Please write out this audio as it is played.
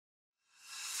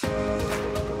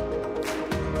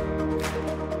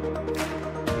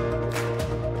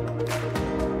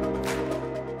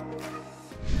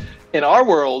In our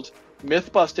world,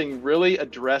 myth busting really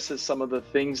addresses some of the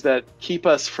things that keep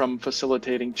us from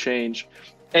facilitating change.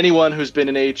 Anyone who's been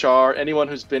in HR, anyone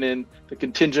who's been in the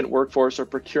contingent workforce or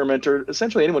procurement, or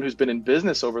essentially anyone who's been in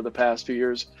business over the past few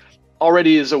years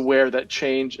already is aware that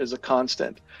change is a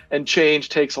constant, and change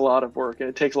takes a lot of work and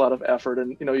it takes a lot of effort.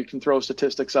 And you can throw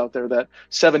statistics out there that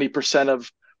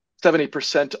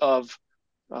 70% of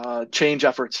change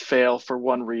efforts fail for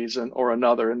one reason or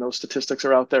another, and those statistics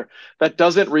are out there. That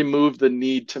doesn't remove the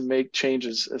need to make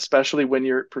changes, especially when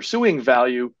you're pursuing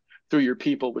value through your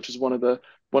people, which is one of the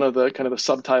kind of the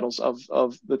subtitles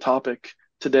of the topic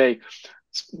today.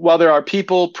 While there are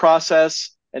people, process,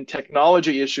 and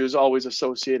technology issues always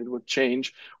associated with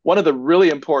change, one of the really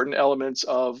important elements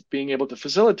of being able to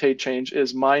facilitate change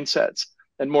is mindsets,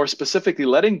 and more specifically,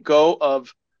 letting go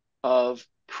of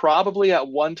probably at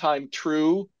one time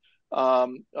true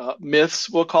myths,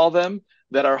 we'll call them,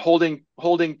 that are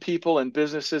holding people and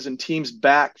businesses and teams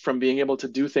back from being able to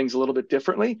do things a little bit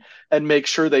differently, and make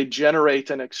sure they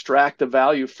generate and extract the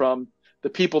value from the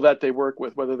people that they work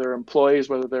with, whether they're employees,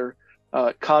 whether they're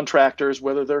contractors,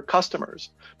 whether they're customers.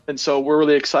 And so we're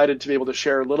really excited to be able to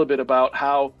share a little bit about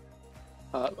how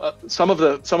some of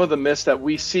the myths that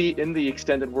we see in the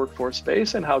extended workforce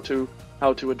space and how to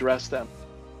address them.